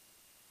men,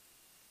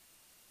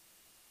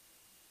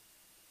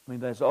 I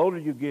mean, as older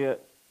you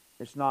get,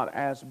 it's not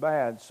as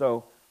bad.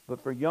 So,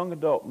 but for young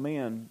adult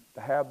men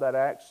to have that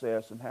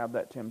access and have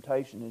that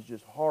temptation is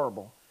just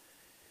horrible.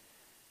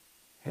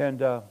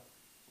 And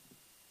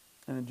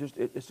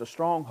it's a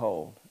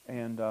stronghold.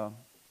 And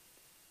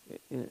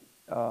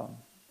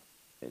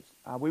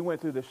we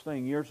went through this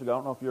thing years ago. I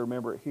don't know if you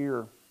remember it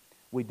here.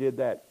 We did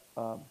that.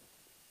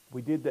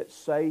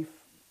 Safe.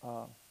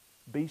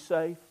 Be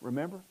safe.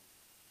 Remember?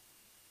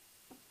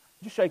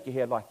 Just shake your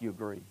head like you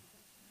agree.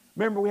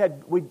 Remember, we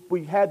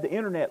had the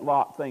internet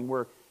lock thing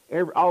where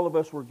all of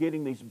us were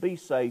getting these be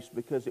safes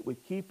because it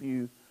would keep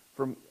you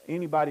from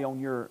anybody on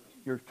your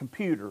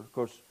computer. Of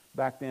course,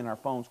 back then our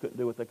phones couldn't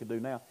do what they could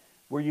do now,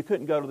 where you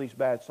couldn't go to these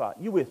bad sites.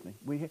 You with me?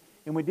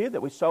 We did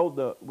that. We sold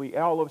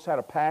all of us had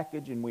a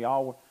package, and we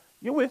all were.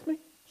 You with me?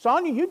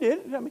 Sonia, you did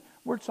it. I mean,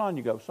 where'd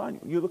Sonia go? Sonia,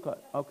 you look like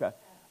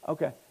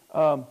okay.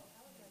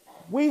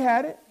 We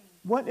had it.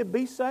 Wasn't it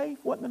Be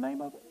Safe? Wasn't the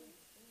name of it?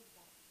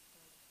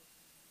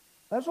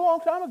 That's a long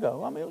time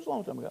ago. I mean, it was a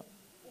long time ago.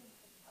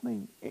 I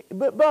mean,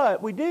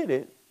 but we did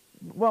it.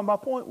 Well, my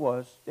point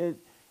was,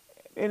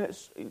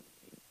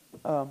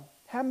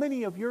 how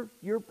many of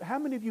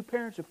you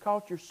parents have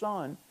caught your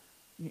son,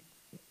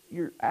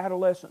 your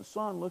adolescent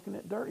son, looking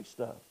at dirty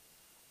stuff?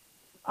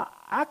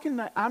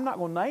 I'm not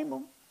going to name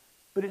them,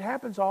 but it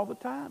happens all the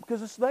time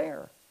because it's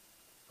there.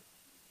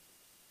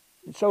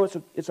 And so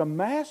it's a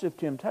massive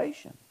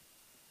temptation.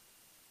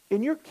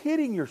 And you're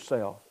kidding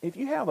yourself. If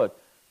you have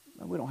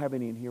we don't have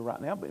any in here right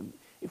now, but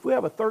if we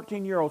have a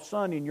 13-year-old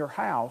son in your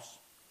house,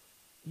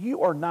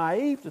 you are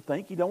naive to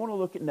think you don't want to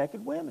look at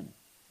naked women.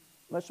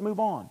 Let's move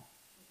on.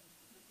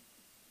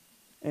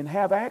 And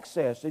have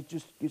access.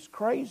 It's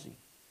crazy.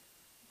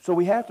 So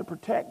we have to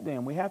protect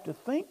them. We have to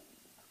think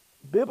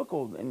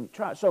biblical and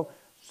try. So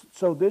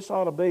this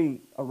ought to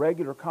be a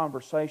regular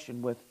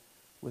conversation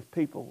with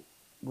people,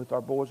 with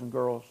our boys and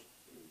girls.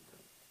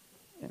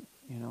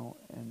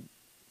 And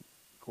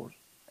of course,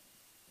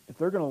 if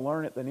they're going to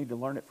learn it, they need to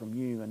learn it from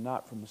you and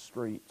not from the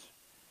streets.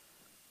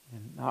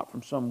 And not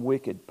from some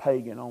wicked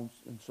pagan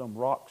in some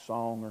rock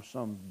song or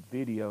some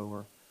video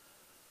or...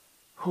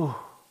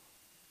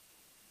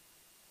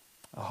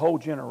 A whole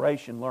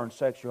generation learned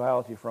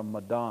sexuality from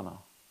Madonna.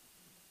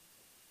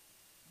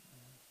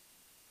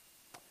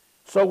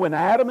 So when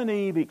Adam and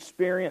Eve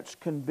experienced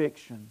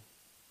conviction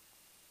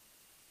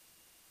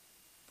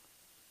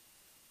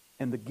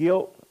and the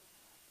guilt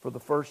for the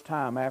first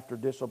time after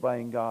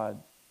disobeying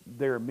God,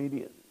 their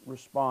immediate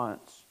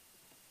response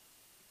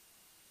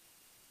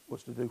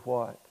was to do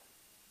what?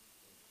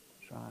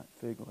 That's right,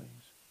 fig leaves.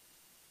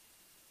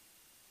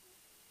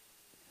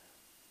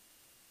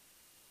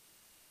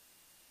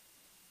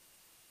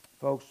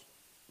 Folks,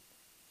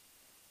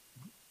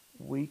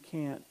 we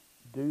can't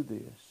do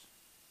this.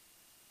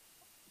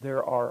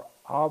 There are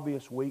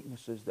obvious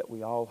weaknesses that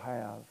we all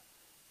have,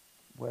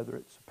 whether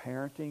it's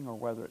parenting or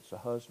whether it's a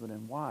husband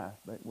and wife,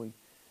 but we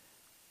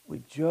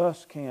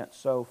just can't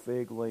sow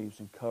fig leaves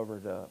and cover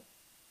it up.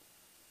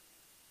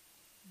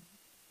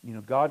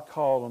 God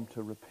called them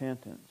to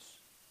repentance.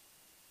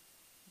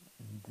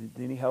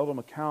 Then He held them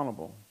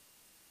accountable.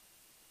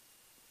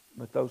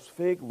 But those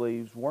fig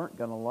leaves weren't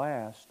going to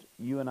last.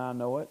 You and I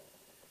know it.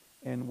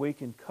 And we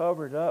can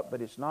cover it up,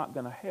 but it's not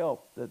going to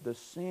help. The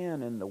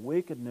sin and the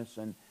wickedness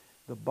and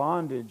the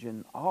bondage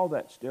and all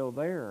that's still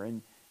there.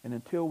 And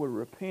until we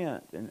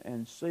repent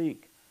and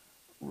seek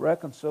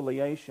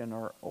reconciliation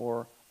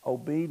or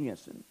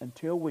obedience,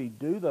 until we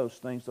do those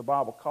things the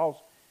Bible calls,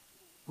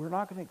 we're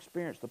not going to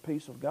experience the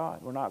peace of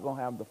God. We're not going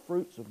to have the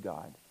fruits of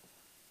God.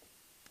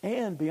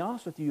 And be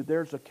honest with you,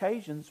 there's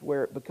occasions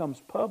where it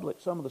becomes public,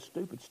 some of the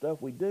stupid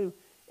stuff we do,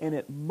 and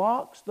it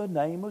mocks the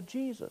name of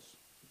Jesus.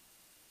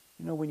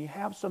 When you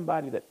have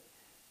somebody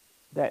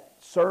that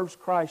serves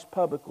Christ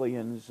publicly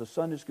and is a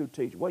Sunday school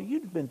teacher, well,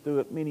 you've been through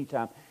it many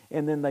times,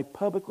 and then they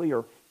publicly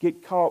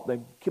get caught, they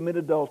commit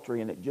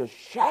adultery, and it just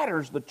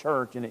shatters the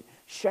church, and it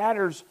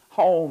shatters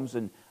homes,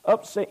 and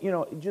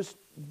it just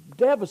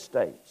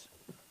devastates.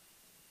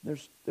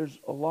 There's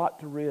a lot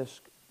to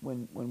risk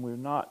when we're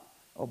not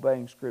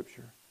obeying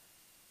Scripture.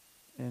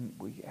 And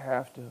we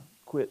have to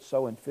quit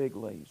sowing fig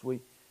leaves.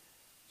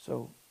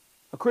 So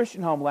A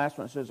Christian home, last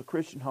one, it says, a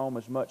Christian home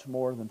is much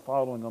more than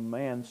following a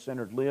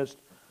man-centered list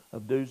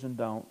of do's and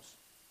don'ts,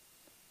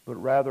 but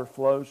rather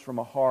flows from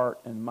a heart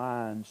and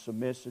mind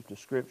submissive to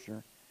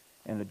Scripture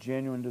and a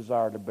genuine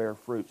desire to bear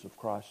fruits of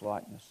Christ's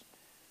likeness.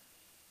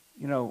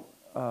 You know,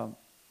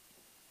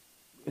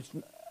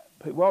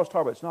 we always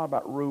talk about it's not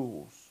about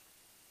rules.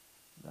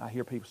 I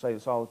hear people say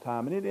this all the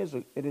time, and it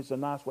is a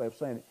nice way of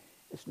saying it.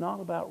 It's not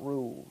about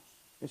rules.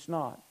 It's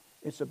not.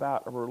 It's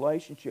about a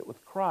relationship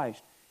with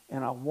Christ,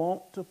 and I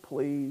want to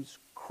please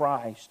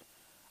Christ.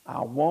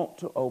 I want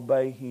to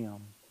obey Him.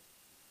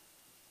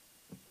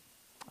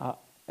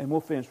 And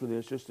we'll finish with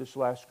this, just this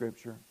last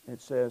scripture.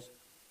 It says,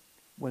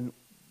 when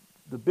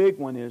the big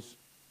one is,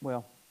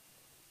 well,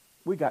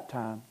 we got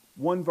time.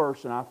 One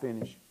verse and I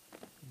finish.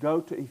 Go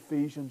to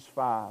Ephesians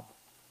 5.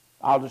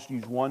 I'll just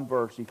use one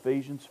verse,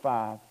 Ephesians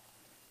 5.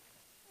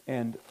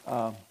 And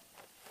now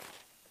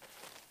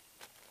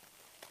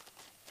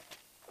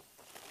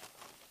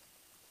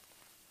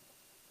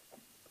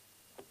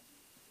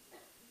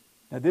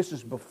this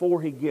is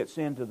before he gets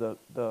into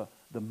the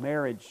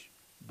marriage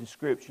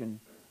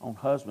description on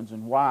husbands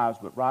and wives,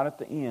 but right at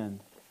the end,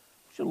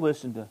 you should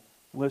listen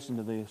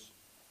to this.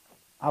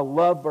 I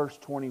love verse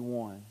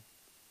 21.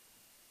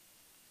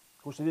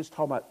 Of course, it is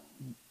talking about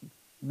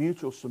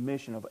mutual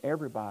submission of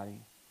everybody,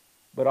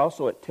 but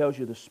also it tells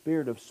you the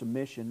spirit of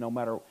submission, no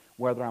matter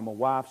whether I'm a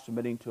wife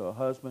submitting to a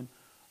husband,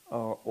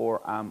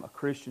 or I'm a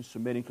Christian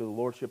submitting to the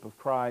lordship of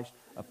Christ,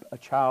 a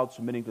child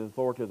submitting to the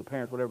authority of the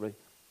parents, whatever it is.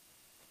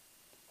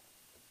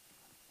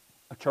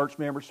 A church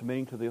member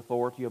submitting to the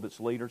authority of its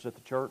leaders at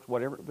the church,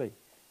 whatever it be.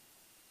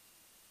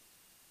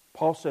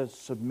 Paul says,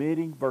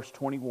 submitting, verse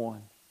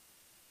 21,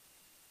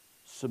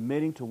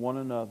 submitting to one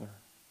another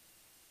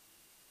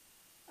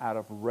out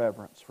of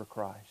reverence for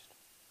Christ.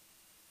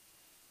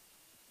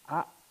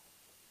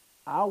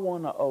 I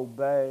want to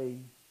obey.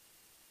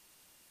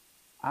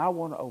 I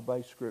want to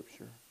obey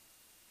Scripture.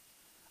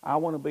 I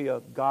want to be a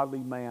godly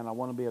man. I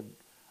want to be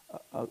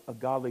a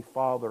godly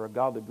father, a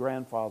godly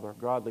grandfather, a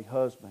godly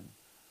husband.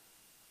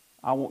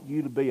 I want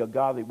you to be a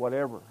godly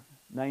whatever,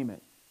 name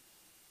it.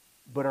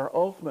 But our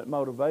ultimate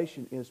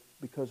motivation is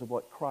because of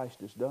what Christ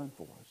has done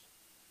for us.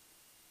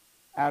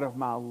 Out of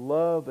my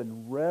love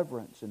and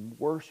reverence and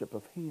worship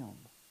of Him.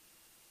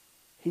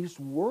 He's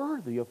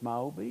worthy of my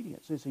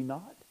obedience, is He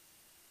not?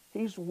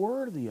 He's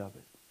worthy of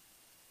it.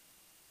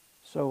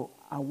 So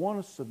I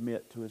want to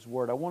submit to His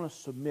Word. I want to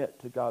submit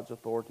to God's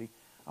authority.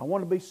 I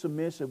want to be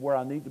submissive where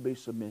I need to be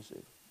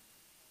submissive.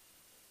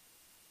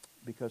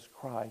 Because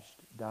Christ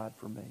died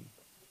for me.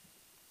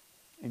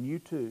 And you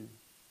too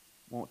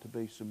want to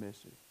be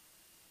submissive.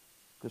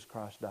 Because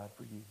Christ died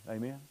for you.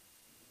 Amen?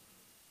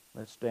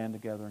 Let's stand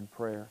together in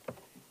prayer.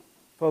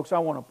 Folks,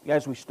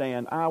 as we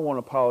stand, I want to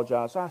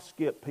apologize. I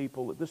skipped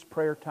people at this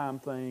prayer time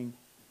thing.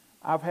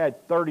 I've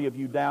had 30 of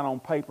you down on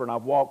paper and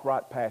I've walked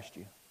right past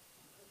you.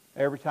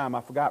 Every time.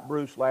 I forgot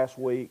Bruce last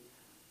week.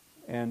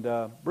 And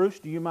Bruce,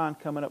 do you mind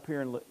coming up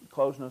here and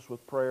closing us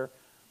with prayer?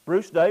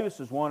 Bruce Davis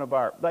is one of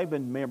they've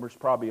been members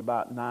probably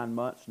about 9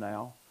 months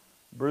now.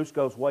 Bruce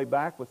goes way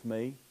back with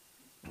me,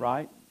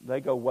 right? They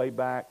go way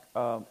back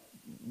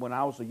when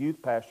I was a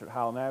youth pastor at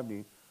Highland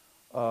Avenue.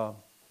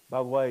 By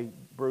the way,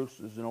 Bruce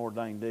is an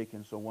ordained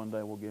deacon, so one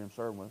day we'll get him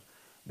serving with us.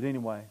 But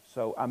anyway,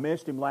 so I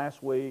missed him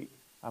last week.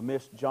 I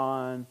missed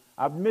John.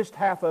 I've missed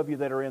half of you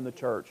that are in the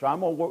church. So I'm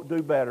going to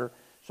do better.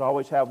 So I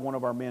always have one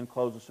of our men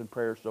close us in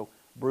prayer. So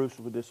Bruce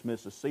will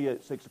dismiss us. See you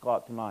at 6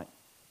 o'clock tonight.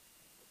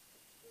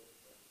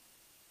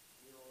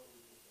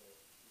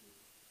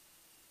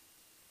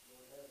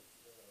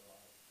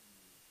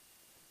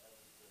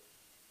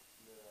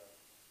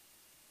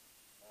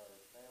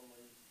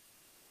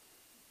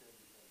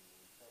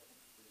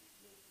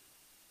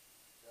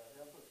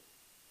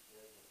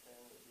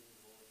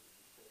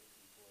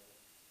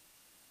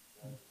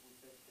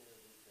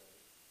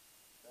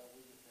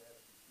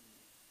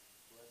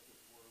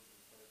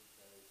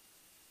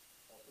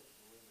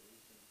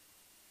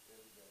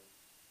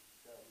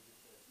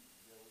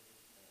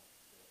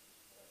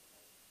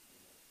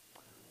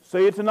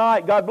 See you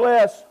tonight. God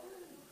bless.